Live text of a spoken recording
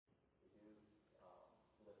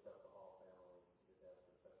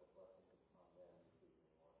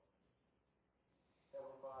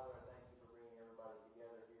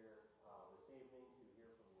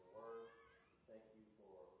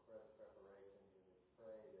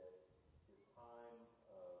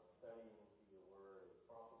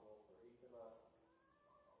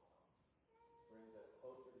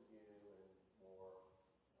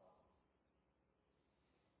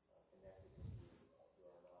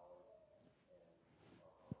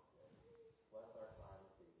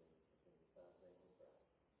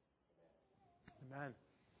Amen.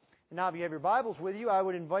 And now if you have your Bibles with you, I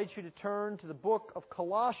would invite you to turn to the book of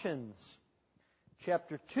Colossians,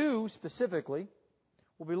 chapter 2 specifically.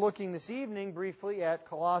 We'll be looking this evening briefly at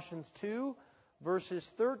Colossians 2, verses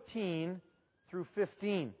 13 through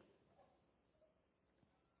 15.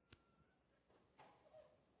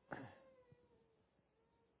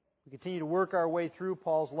 We continue to work our way through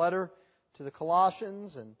Paul's letter to the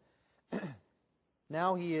Colossians, and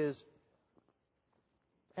now he is,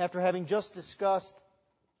 after having just discussed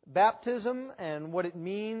baptism and what it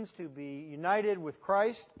means to be united with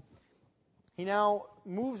Christ, he now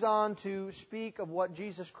moves on to speak of what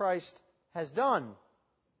Jesus Christ has done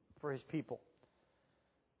for His people.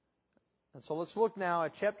 And so let's look now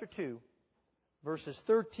at chapter 2, verses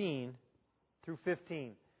 13 through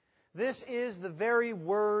 15. This is the very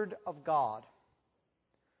Word of God.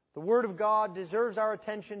 The Word of God deserves our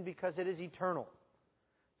attention because it is eternal,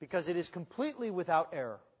 because it is completely without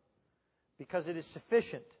error, because it is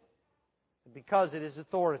sufficient, and because it is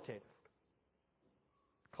authoritative.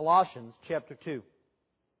 Colossians chapter 2,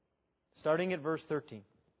 starting at verse 13.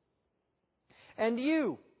 And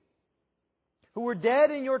you, who were dead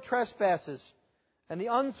in your trespasses and the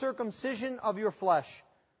uncircumcision of your flesh,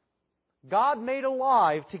 God made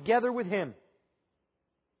alive together with Him,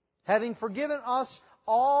 having forgiven us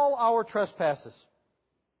all our trespasses,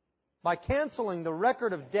 by canceling the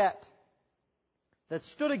record of debt that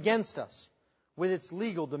stood against us with its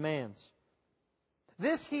legal demands.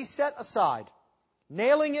 This He set aside,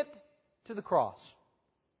 nailing it to the cross.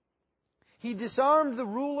 He disarmed the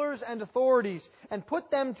rulers and authorities and put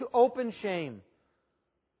them to open shame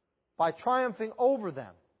by triumphing over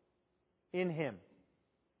them in Him.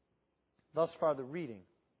 Thus far the reading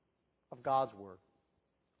of God's Word.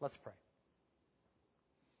 Let's pray.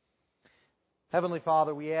 Heavenly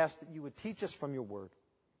Father, we ask that You would teach us from Your Word.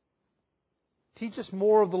 Teach us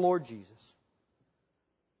more of the Lord Jesus.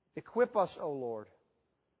 Equip us, O Lord,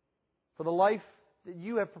 for the life that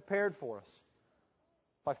You have prepared for us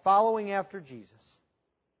by following after Jesus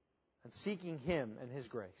and seeking Him and His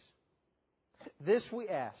grace. This we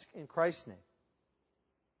ask in Christ's name.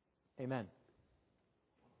 Amen.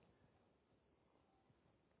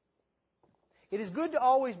 It is good to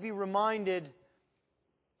always be reminded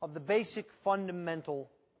of the basic fundamental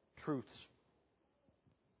truths.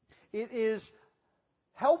 It is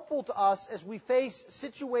helpful to us as we face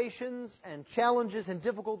situations and challenges and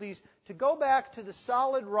difficulties to go back to the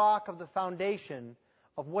solid rock of the foundation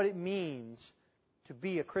of what it means to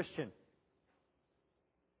be a Christian.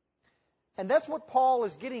 And that's what Paul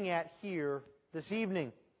is getting at here this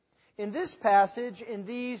evening. In this passage, in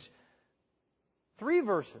these 3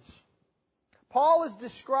 verses, Paul is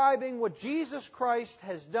describing what Jesus Christ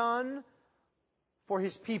has done for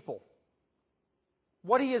His people,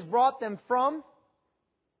 what He has brought them from,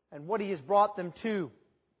 and what He has brought them to.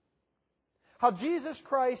 How Jesus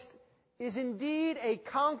Christ is indeed a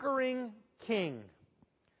conquering King.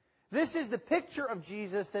 This is the picture of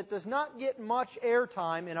Jesus that does not get much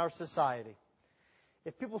airtime in our society.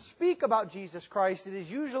 If people speak about Jesus Christ, it is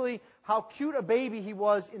usually how cute a baby He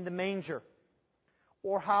was in the manger,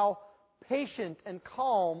 or how patient and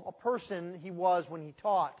calm a person He was when He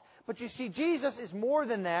taught. But you see, Jesus is more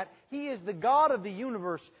than that. He is the God of the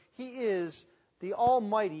universe. He is the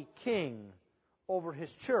Almighty King over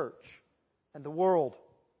His church and the world.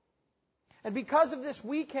 And because of this,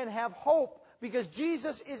 we can have hope, because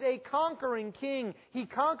Jesus is a conquering King. He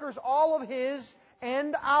conquers all of His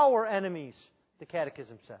and our enemies, the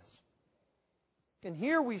Catechism says. And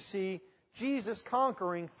here we see Jesus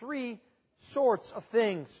conquering 3 sorts of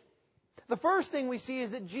things. The first thing we see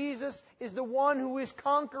is that Jesus is the one who is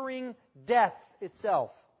conquering death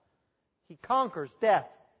itself. He conquers death.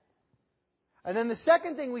 And then the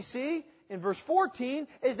second thing we see in verse 14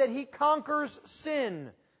 is that He conquers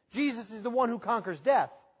sin. Jesus is the one who conquers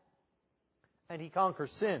death. And He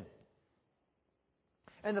conquers sin.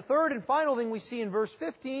 And the third and final thing we see in verse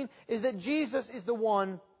 15 is that Jesus is the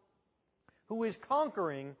one who is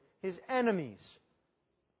conquering His enemies.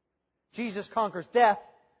 Jesus conquers death.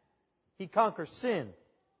 He conquers sin.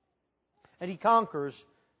 And He conquers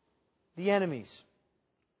the enemies.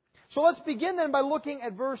 So let's begin then by looking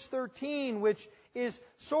at verse 13, which is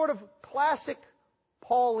sort of classic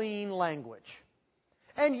Pauline language.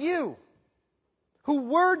 And you, who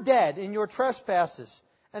were dead in your trespasses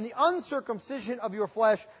and the uncircumcision of your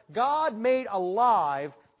flesh, God made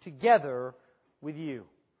alive together with you.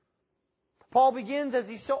 Paul begins, as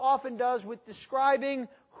he so often does, with describing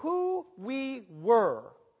who we were.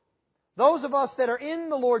 Those of us that are in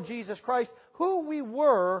the Lord Jesus Christ, who we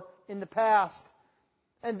were in the past.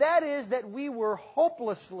 And that is that we were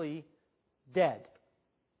hopelessly dead.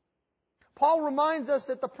 Paul reminds us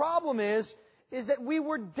that the problem is that we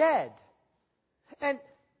were dead. And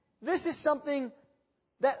this is something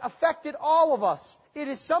that affected all of us. It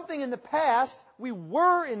is something in the past, we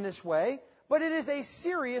were in this way, but it is a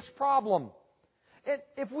serious problem. And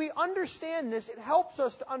if we understand this, it helps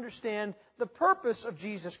us to understand the purpose of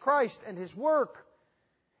Jesus Christ and His work.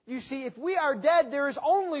 You see, if we are dead, there is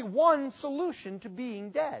only one solution to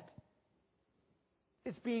being dead.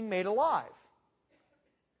 It's being made alive.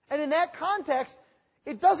 And in that context,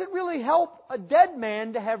 it doesn't really help a dead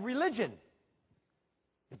man to have religion.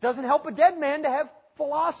 It doesn't help a dead man to have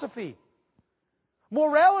philosophy.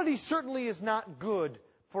 Morality certainly is not good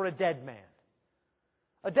for a dead man.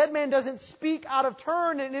 A dead man doesn't speak out of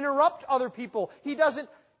turn and interrupt other people. He doesn't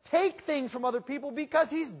take things from other people because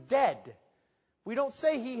he's dead. We don't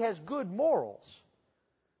say he has good morals.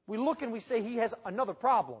 We look and we say he has another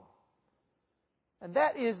problem. And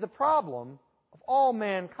that is the problem of all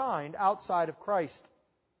mankind outside of Christ.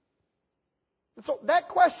 And so that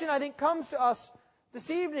question, I think, comes to us this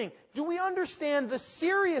evening. Do we understand the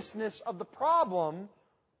seriousness of the problem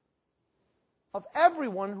of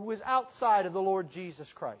everyone who is outside of the Lord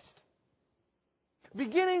Jesus Christ?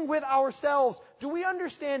 Beginning with ourselves, do we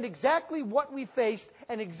understand exactly what we faced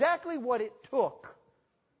and exactly what it took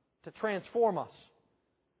to transform us?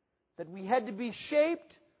 That we had to be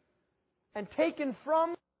shaped and taken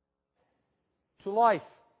from to life.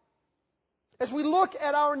 As we look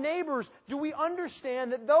at our neighbors, do we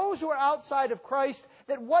understand that those who are outside of Christ,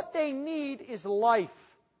 that what they need is life?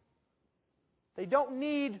 They don't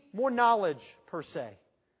need more knowledge, per se.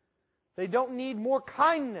 They don't need more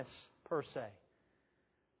kindness, per se.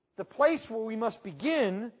 The place where we must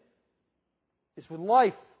begin is with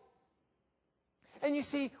life. And you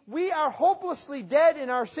see, we are hopelessly dead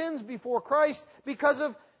in our sins before Christ because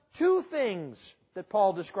of two things that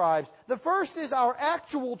Paul describes. The first is our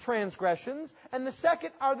actual transgressions, and the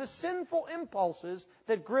second are the sinful impulses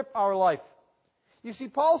that grip our life. You see,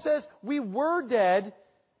 Paul says we were dead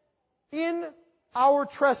in our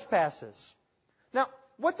trespasses. Now,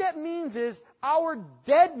 what that means is our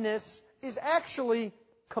deadness is actually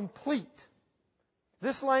complete.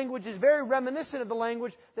 This language is very reminiscent of the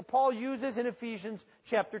language that Paul uses in Ephesians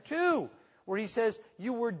chapter 2, where he says,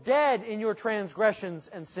 you were dead in your transgressions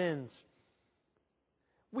and sins.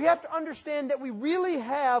 We have to understand that we really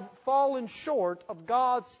have fallen short of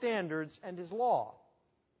God's standards and His law.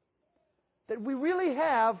 That we really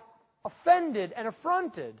have offended and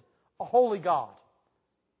affronted a holy God.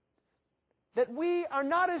 That we are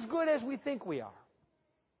not as good as we think we are.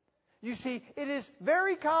 You see, it is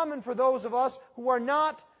very common for those of us who are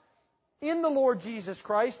not in the Lord Jesus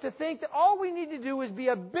Christ to think that all we need to do is be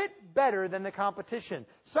a bit better than the competition.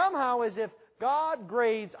 Somehow as if God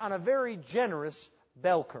grades on a very generous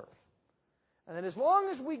bell curve. And that as long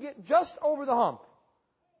as we get just over the hump,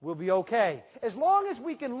 we'll be okay. As long as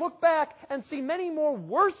we can look back and see many more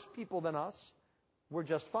worse people than us, we're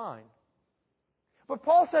just fine. But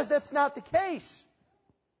Paul says that's not the case.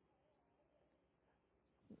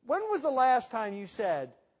 When was the last time you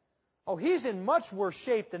said, oh, he's in much worse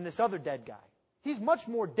shape than this other dead guy? He's much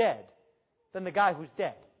more dead than the guy who's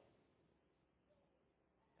dead.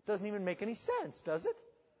 It doesn't even make any sense, does it?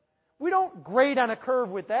 We don't grade on a curve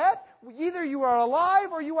with that. Either you are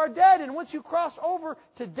alive or you are dead. And once you cross over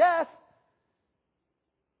to death,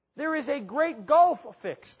 there is a great gulf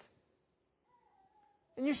fixed.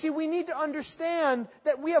 And you see, we need to understand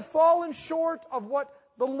that we have fallen short of what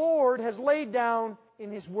the Lord has laid down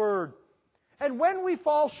in His Word. And when we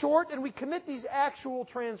fall short and we commit these actual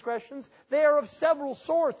transgressions, they are of several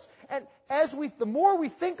sorts. And the more we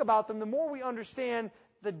think about them, the more we understand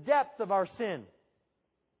the depth of our sin.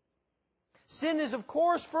 Sin is, of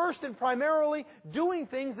course, first and primarily doing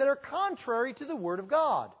things that are contrary to the Word of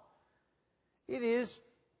God. It is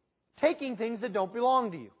taking things that don't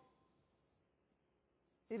belong to you.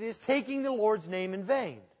 It is taking the Lord's name in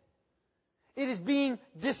vain. It is being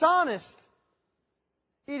dishonest.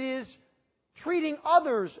 It is treating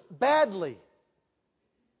others badly.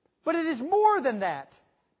 But it is more than that.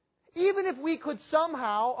 Even if we could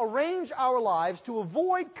somehow arrange our lives to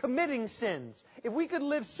avoid committing sins, if we could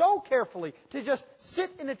live so carefully to just sit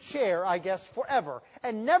in a chair, I guess, forever,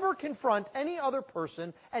 and never confront any other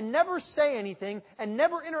person, and never say anything, and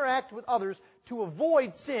never interact with others to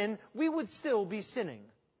avoid sin, we would still be sinning.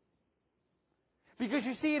 Because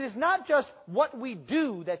you see, it is not just what we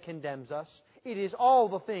do that condemns us, it is all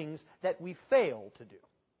the things that we fail to do.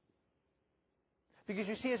 Because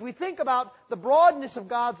you see, as we think about the broadness of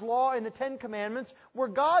God's law in the Ten Commandments, where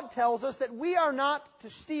God tells us that we are not to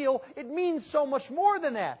steal, it means so much more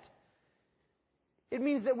than that. It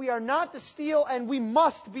means that we are not to steal and we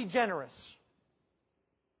must be generous.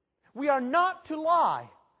 We are not to lie,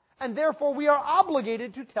 and therefore we are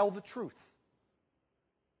obligated to tell the truth.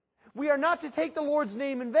 We are not to take the Lord's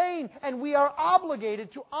name in vain, and we are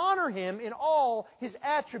obligated to honor Him in all His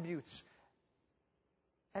attributes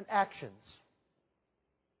and actions.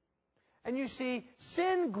 And you see,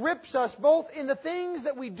 sin grips us both in the things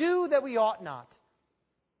that we do that we ought not,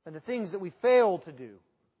 and the things that we fail to do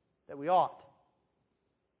that we ought.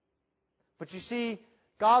 But you see,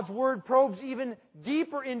 God's Word probes even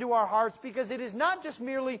deeper into our hearts, because it is not just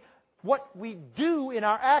merely what we do in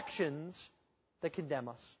our actions that condemn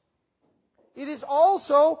us. It is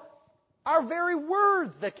also our very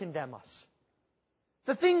words that condemn us.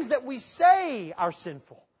 The things that we say are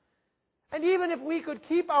sinful. And even if we could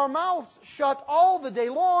keep our mouths shut all the day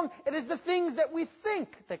long, it is the things that we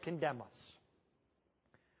think that condemn us.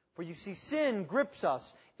 For you see, sin grips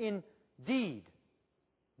us in deed,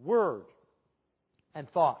 word, and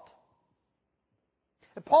thought.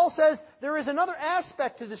 And Paul says there is another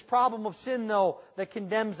aspect to this problem of sin, though, that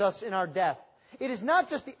condemns us in our death. It is not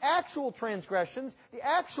just the actual transgressions, the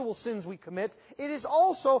actual sins we commit. It is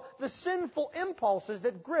also the sinful impulses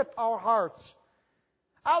that grip our hearts.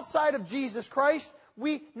 Outside of Jesus Christ,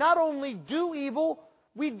 we not only do evil,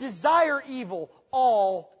 we desire evil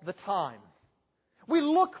all the time. We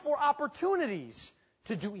look for opportunities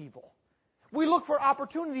to do evil. We look for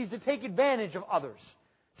opportunities to take advantage of others,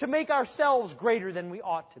 to make ourselves greater than we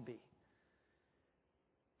ought to be.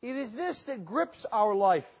 It is this that grips our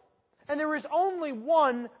life. And there is only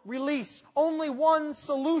one release, only one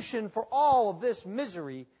solution for all of this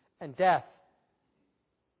misery and death.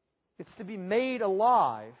 It's to be made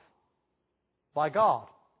alive by God.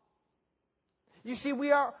 You see,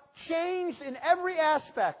 we are changed in every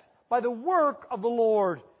aspect by the work of the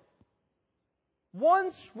Lord.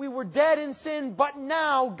 Once we were dead in sin, but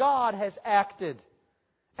now God has acted.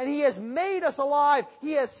 And He has made us alive.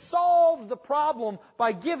 He has solved the problem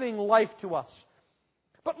by giving life to us.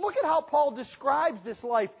 But look at how Paul describes this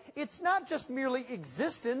life. It's not just merely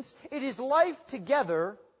existence. It is life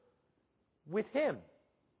together with Him.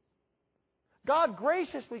 God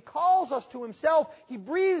graciously calls us to Himself. He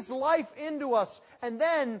breathes life into us, and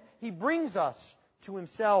then He brings us to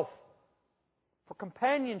Himself for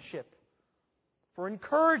companionship, for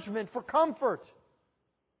encouragement, for comfort,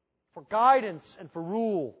 for guidance, and for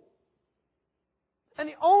rule. And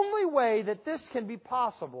the only way that this can be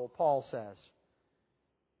possible, Paul says,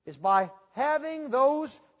 is by having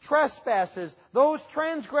those trespasses, those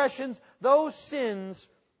transgressions, those sins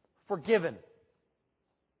forgiven.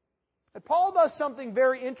 And Paul does something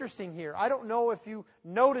very interesting here. I don't know if you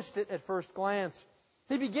noticed it at first glance.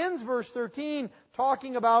 He begins verse 13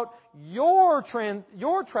 talking about your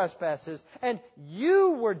trespasses, and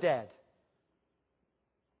you were dead.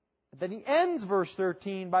 Then he ends verse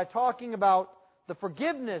 13 by talking about the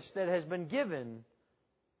forgiveness that has been given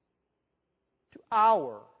to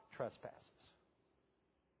our trespasses.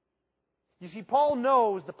 You see, Paul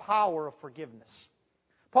knows the power of forgiveness.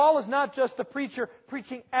 Paul is not just the preacher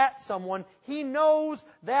preaching at someone. He knows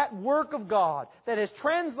that work of God that has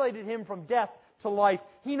translated him from death to life.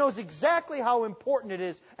 He knows exactly how important it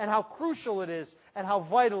is and how crucial it is and how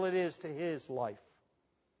vital it is to his life.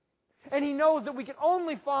 And he knows that we can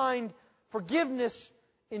only find forgiveness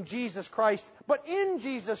in Jesus Christ. But in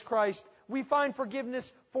Jesus Christ, we find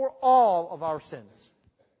forgiveness for all of our sins.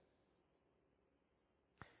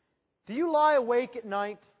 Do you lie awake at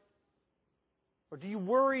night, or do you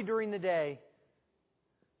worry during the day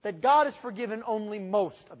that God has forgiven only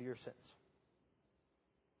most of your sins?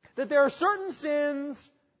 That there are certain sins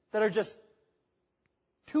that are just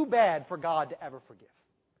too bad for God to ever forgive?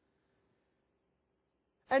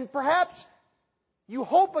 And perhaps you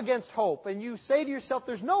hope against hope, and you say to yourself,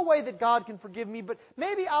 there's no way that God can forgive me, but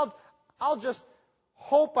maybe I'll just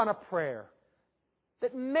hope on a prayer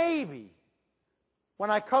that maybe when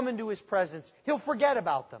I come into His presence, He'll forget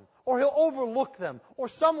about them, or He'll overlook them, or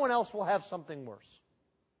someone else will have something worse.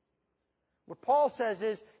 What Paul says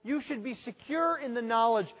is, you should be secure in the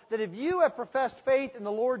knowledge that if you have professed faith in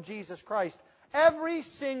the Lord Jesus Christ, every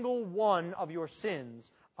single one of your sins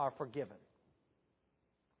are forgiven.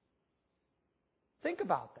 Think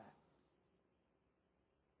about that.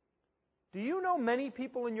 Do you know many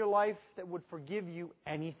people in your life that would forgive you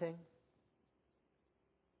anything?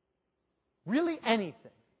 Really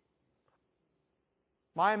anything.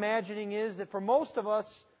 My imagining is that for most of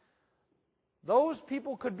us, those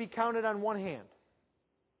people could be counted on one hand,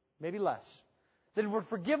 maybe less, that would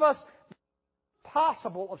forgive us the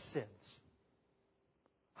possible of sins.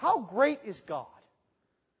 How great is God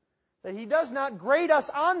That He does not grade us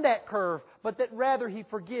on that curve, but that rather He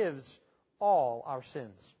forgives all our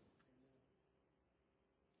sins.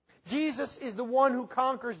 Jesus is the one who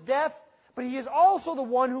conquers death, but He is also the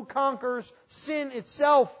one who conquers sin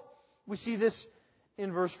itself. We see this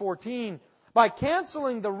in verse 14. By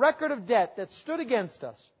canceling the record of debt that stood against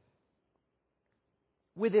us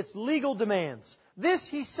with its legal demands, this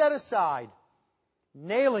He set aside,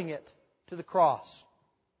 nailing it to the cross.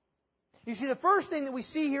 You see, the first thing that we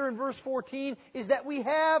see here in verse 14 is that we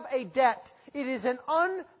have a debt. It is an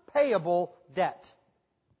unpayable debt.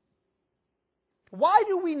 Why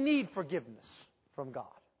do we need forgiveness from God?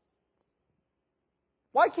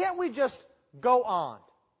 Why can't we just go on?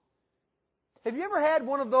 Have you ever had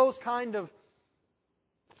one of those kind of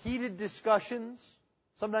heated discussions?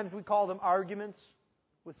 Sometimes we call them arguments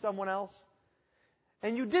with someone else.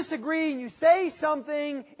 And you disagree and you say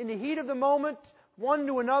something in the heat of the moment, one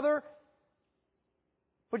to another,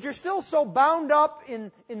 but you're still so bound up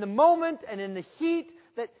in the moment and in the heat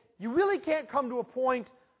that you really can't come to a point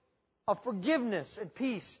of forgiveness and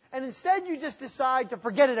peace. And instead you just decide to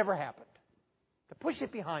forget it ever happened, to push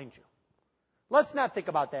it behind you. Let's not think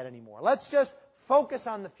about that anymore. Let's just focus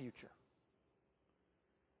on the future.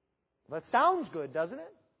 That sounds good, doesn't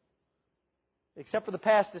it? Except for the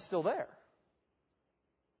past is still there.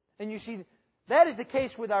 And you see, that is the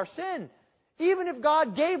case with our sin. Even if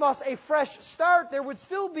God gave us a fresh start, there would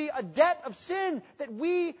still be a debt of sin that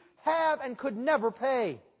we have and could never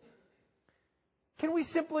pay. Can we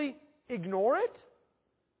simply ignore it?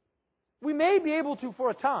 We may be able to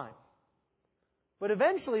for a time, but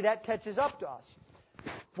eventually that catches up to us.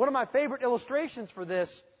 One of my favorite illustrations for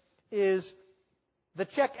this is the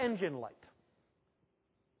check engine light.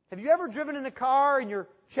 Have you ever driven in a car and your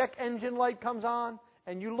check engine light comes on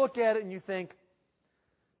and you look at it and you think,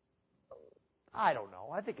 I don't know,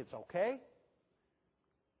 I think it's okay.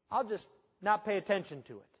 I'll just not pay attention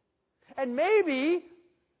to it. And maybe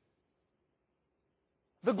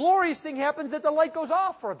the glorious thing happens that the light goes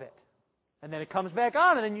off for a bit. And then it comes back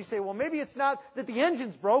on, and then you say, well, maybe it's not that the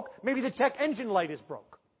engine's broke, maybe the check engine light is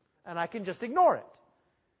broke. And I can just ignore it.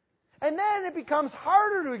 And then it becomes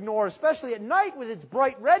harder to ignore, especially at night with its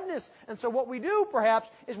bright redness. And so what we do, perhaps,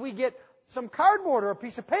 is we get some cardboard or a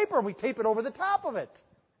piece of paper and we tape it over the top of it.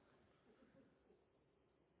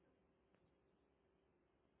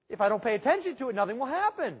 If I don't pay attention to it, nothing will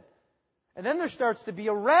happen. And then there starts to be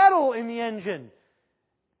a rattle in the engine.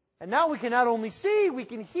 And now we can not only see, we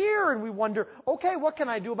can hear, and we wonder, okay, what can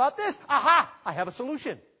I do about this? Aha! I have a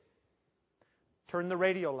solution. Turn the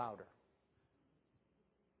radio louder.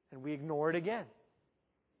 And we ignore it again.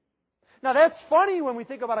 Now that's funny when we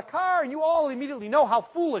think about a car, and you all immediately know how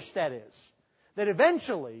foolish that is. That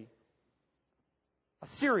eventually, a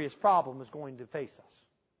serious problem is going to face us.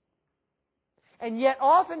 And yet,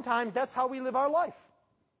 oftentimes, that's how we live our life.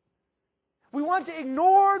 We want to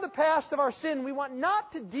ignore the past of our sin. We want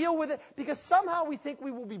not to deal with it because somehow we think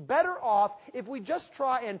we will be better off if we just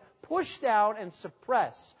try and push down and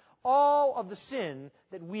suppress all of the sin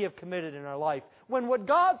that we have committed in our life. When what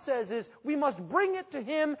God says is we must bring it to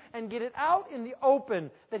Him and get it out in the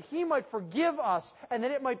open that He might forgive us and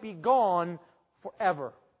that it might be gone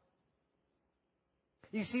forever.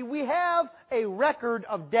 You see, we have a record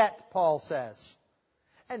of debt, Paul says.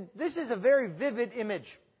 And this is a very vivid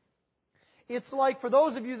image. It's like, for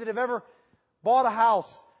those of you that have ever bought a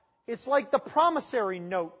house, it's like the promissory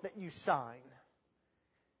note that you sign.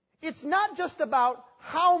 It's not just about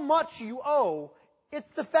how much you owe, it's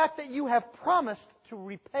the fact that you have promised to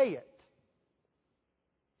repay it.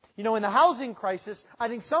 You know, in the housing crisis, I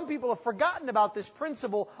think some people have forgotten about this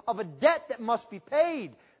principle of a debt that must be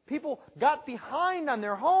paid. People got behind on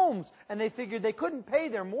their homes, and they figured they couldn't pay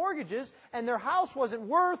their mortgages, and their house wasn't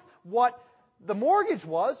worth what the mortgage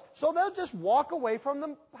was, so they'll just walk away from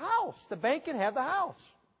the house. The bank can have the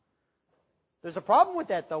house. There's a problem with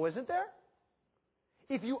that, though, isn't there?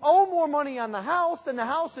 If you owe more money on the house than the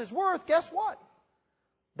house is worth, guess what?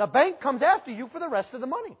 The bank comes after you for the rest of the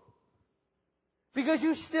money. Because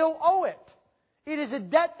you still owe it. It is a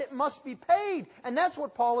debt that must be paid. And that's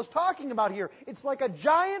what Paul is talking about here. It's like a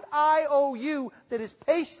giant IOU that is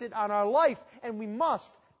pasted on our life, and we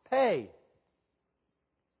must pay.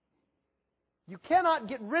 You cannot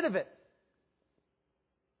get rid of it.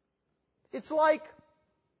 It's like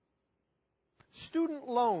student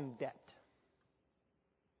loan debt.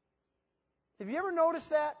 Have you ever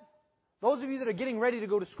noticed that? Those of you that are getting ready to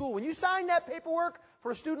go to school, when you sign that paperwork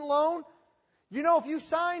for a student loan, you know if you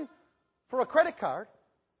sign for a credit card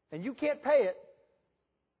and you can't pay it,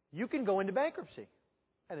 you can go into bankruptcy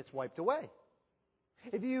and it's wiped away.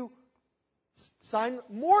 If you sign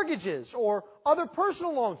mortgages or other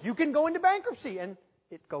personal loans. You can go into bankruptcy and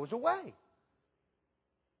it goes away.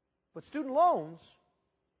 But student loans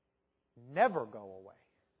never go away.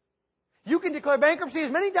 You can declare bankruptcy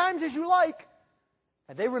as many times as you like,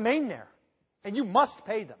 and they remain there. And you must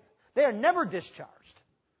pay them. They are never discharged.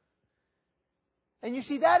 And you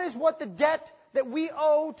see, that is what the debt that we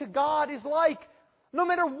owe to God is like. No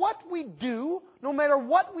matter what we do, no matter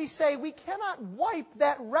what we say, we cannot wipe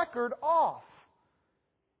that record off.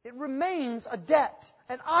 It remains a debt,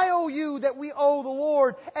 an IOU that we owe the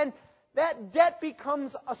Lord. And that debt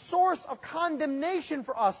becomes a source of condemnation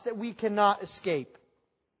for us that we cannot escape.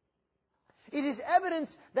 It is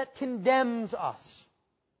evidence that condemns us.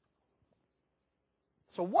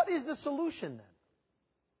 So what is the solution then?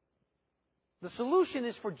 The solution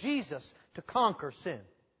is for Jesus to conquer sin.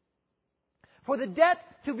 For the debt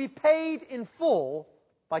to be paid in full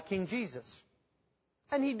by King Jesus.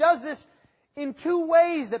 And He does this in two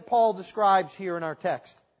ways that Paul describes here in our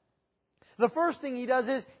text. The first thing He does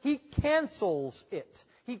is He cancels it.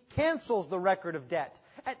 He cancels the record of debt.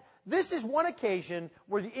 And this is one occasion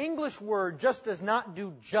where the English word just does not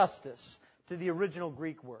do justice to the original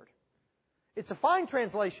Greek word. It's a fine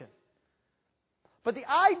translation. But the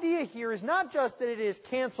idea here is not just that it is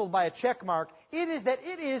canceled by a check mark, it is that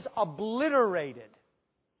it is obliterated.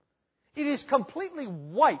 It is completely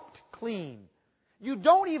wiped clean. You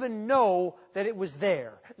don't even know that it was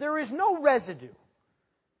there. There is no residue.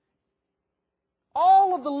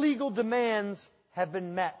 All of the legal demands have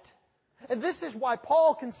been met. And this is why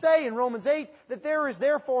Paul can say in Romans 8 that there is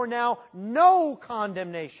therefore now no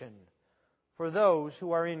condemnation for those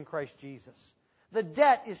who are in Christ Jesus. The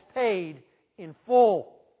debt is paid in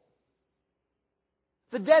full.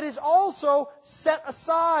 The debt is also set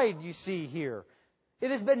aside, you see here.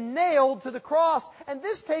 It has been nailed to the cross, and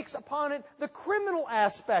this takes upon it the criminal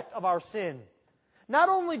aspect of our sin. Not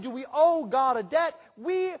only do we owe God a debt,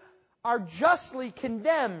 we are justly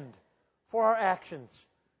condemned for our actions.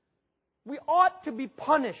 We ought to be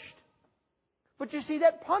punished. But you see,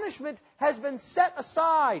 that punishment has been set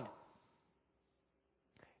aside.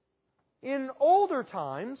 In older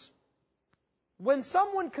times, when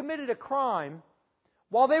someone committed a crime,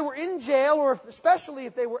 while they were in jail, or especially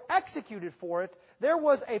if they were executed for it, there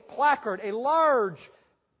was a placard, a large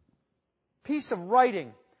piece of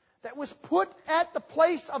writing that was put at the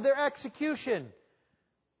place of their execution.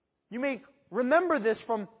 You may remember this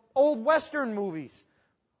from old Western movies.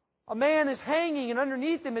 A man is hanging, and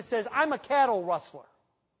underneath him it says, "I'm a cattle rustler."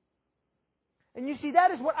 And you see,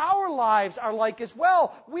 that is what our lives are like as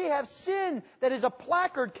well. We have sin that is a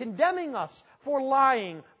placard condemning us for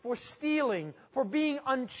lying, for stealing, for being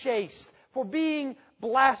unchaste, for being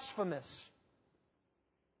blasphemous.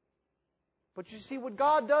 But you see, what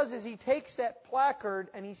God does is He takes that placard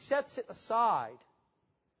and He sets it aside.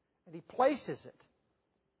 And He places it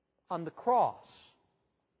on the cross,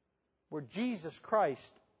 where Jesus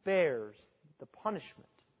Christ bears the punishment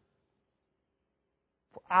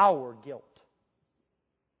for our guilt.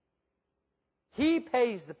 He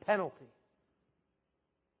pays the penalty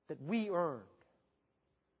that we earned.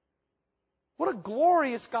 What a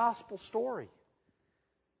glorious gospel story.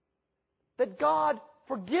 That God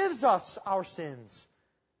forgives us our sins.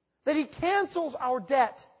 That He cancels our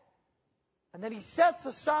debt. And that He sets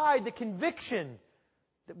aside the conviction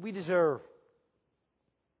that we deserve.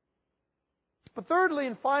 But thirdly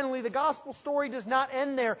and finally, the gospel story does not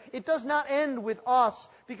end there. It does not end with us.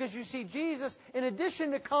 Because you see, Jesus, in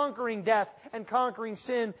addition to conquering death and conquering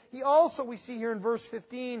sin, He also, we see here in verse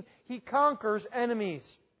 15, He conquers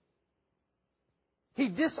enemies. He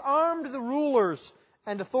disarmed the rulers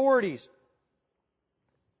and authorities.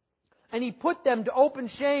 And He put them to open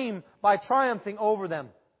shame by triumphing over them.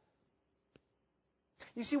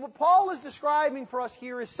 You see, what Paul is describing for us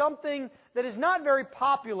here is something that is not very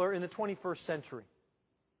popular in the 21st century.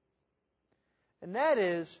 And that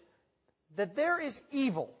is that there is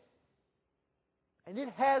evil. And it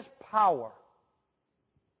has power.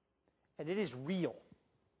 And it is real.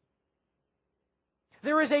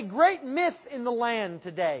 There is a great myth in the land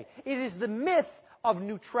today. It is the myth of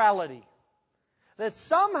neutrality. That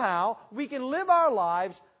somehow we can live our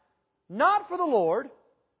lives not for the Lord,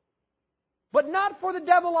 but not for the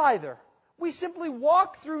devil either. We simply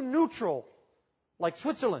walk through neutral, like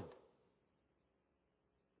Switzerland.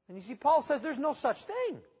 And you see, Paul says there's no such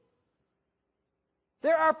thing.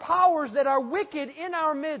 There are powers that are wicked in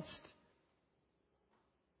our midst.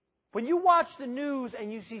 When you watch the news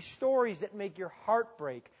and you see stories that make your heart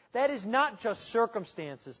break, that is not just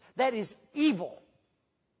circumstances. That is evil.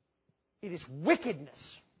 It is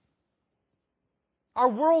wickedness. Our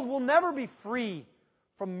world will never be free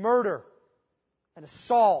from murder and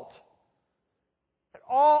assault, and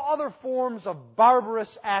all other forms of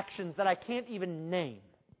barbarous actions that I can't even name,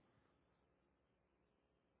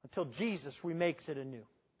 until Jesus remakes it anew.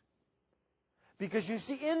 Because you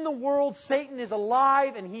see, in the world, Satan is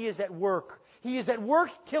alive and he is at work. He is at work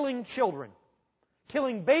killing children,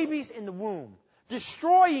 killing babies in the womb,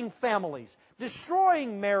 destroying families,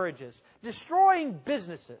 destroying marriages, destroying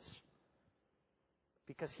businesses,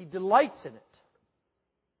 because he delights in it.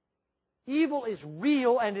 Evil is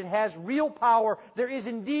real and it has real power. There is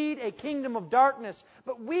indeed a kingdom of darkness.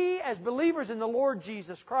 But we, as believers in the Lord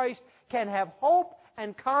Jesus Christ, can have hope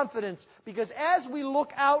and confidence, because as we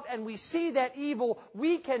look out and we see that evil,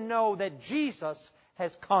 we can know that Jesus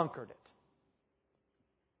has conquered it.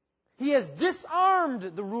 He has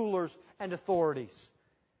disarmed the rulers and authorities.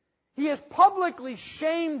 He has publicly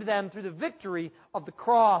shamed them through the victory of the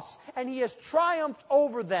cross, and He has triumphed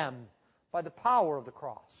over them by the power of the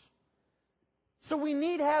cross. So we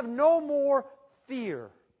need have no more fear.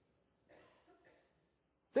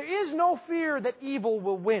 There is no fear that evil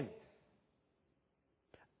will win.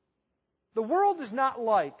 The world is not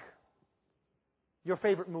like your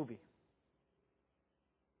favorite movie.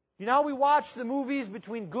 You know, we watch the movies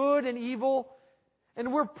between good and evil,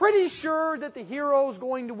 and we're pretty sure that the hero's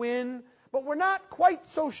going to win, but we're not quite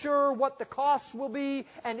so sure what the costs will be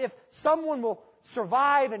and if someone will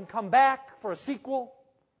survive and come back for a sequel.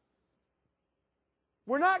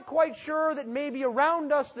 We're not quite sure that maybe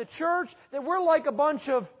around us, the church, that we're like a bunch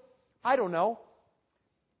of, I don't know,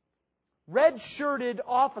 red-shirted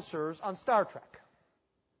officers on Star Trek.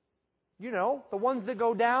 You know, the ones that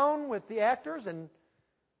go down with the actors and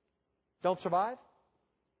don't survive.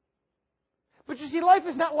 But you see, life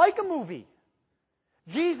is not like a movie.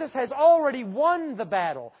 Jesus has already won the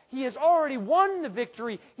battle. He has already won the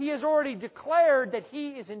victory. He has already declared that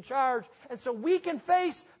He is in charge. And so we can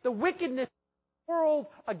face the wickedness of the world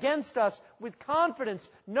against us with confidence,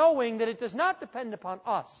 knowing that it does not depend upon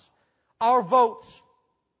us, our votes,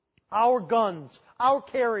 our guns, our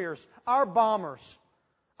carriers, our bombers,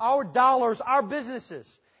 our dollars, our businesses.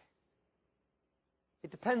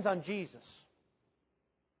 It depends on Jesus.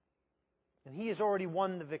 And He has already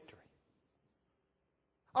won the victory.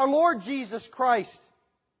 Our Lord Jesus Christ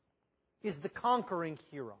is the conquering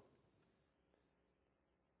hero.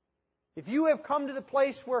 If you have come to the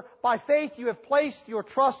place where by faith you have placed your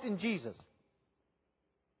trust in Jesus,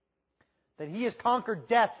 that He has conquered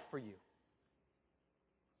death for you.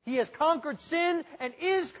 He has conquered sin and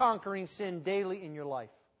is conquering sin daily in your life.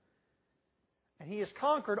 And He has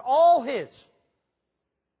conquered all His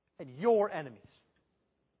and your enemies.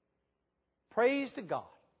 Praise to God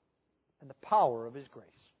and the power of His grace.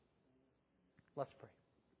 Let's pray.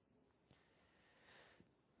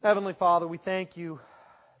 Heavenly Father, we thank You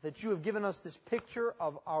that You have given us this picture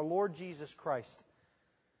of our Lord Jesus Christ,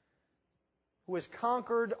 who has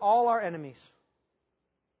conquered all our enemies,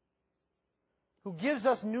 who gives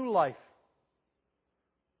us new life,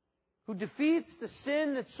 who defeats the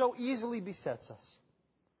sin that so easily besets us.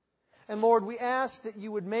 And Lord, we ask that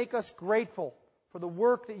You would make us grateful for the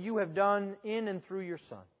work that You have done in and through Your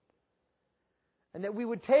Son. And that we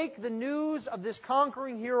would take the news of this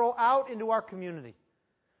conquering hero out into our community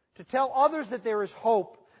to tell others that there is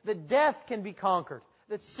hope, that death can be conquered,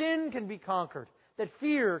 that sin can be conquered, that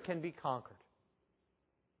fear can be conquered.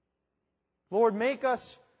 Lord, make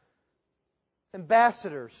us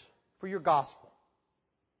ambassadors for Your gospel.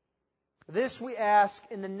 This we ask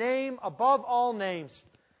in the name above all names,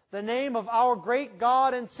 the name of our great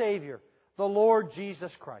God and Savior, the Lord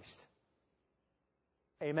Jesus Christ.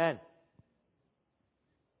 Amen.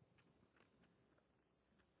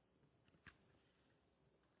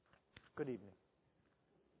 Good evening.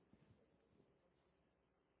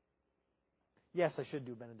 Yes, I should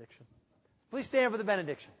do benediction. Please stand for the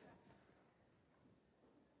benediction.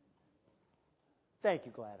 Thank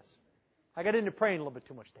you, Gladys. I got into praying a little bit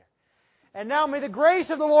too much there. And now may the grace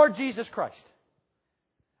of the Lord Jesus Christ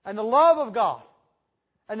and the love of God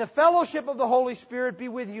and the fellowship of the Holy Spirit be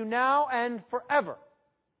with you now and forever.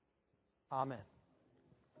 Amen.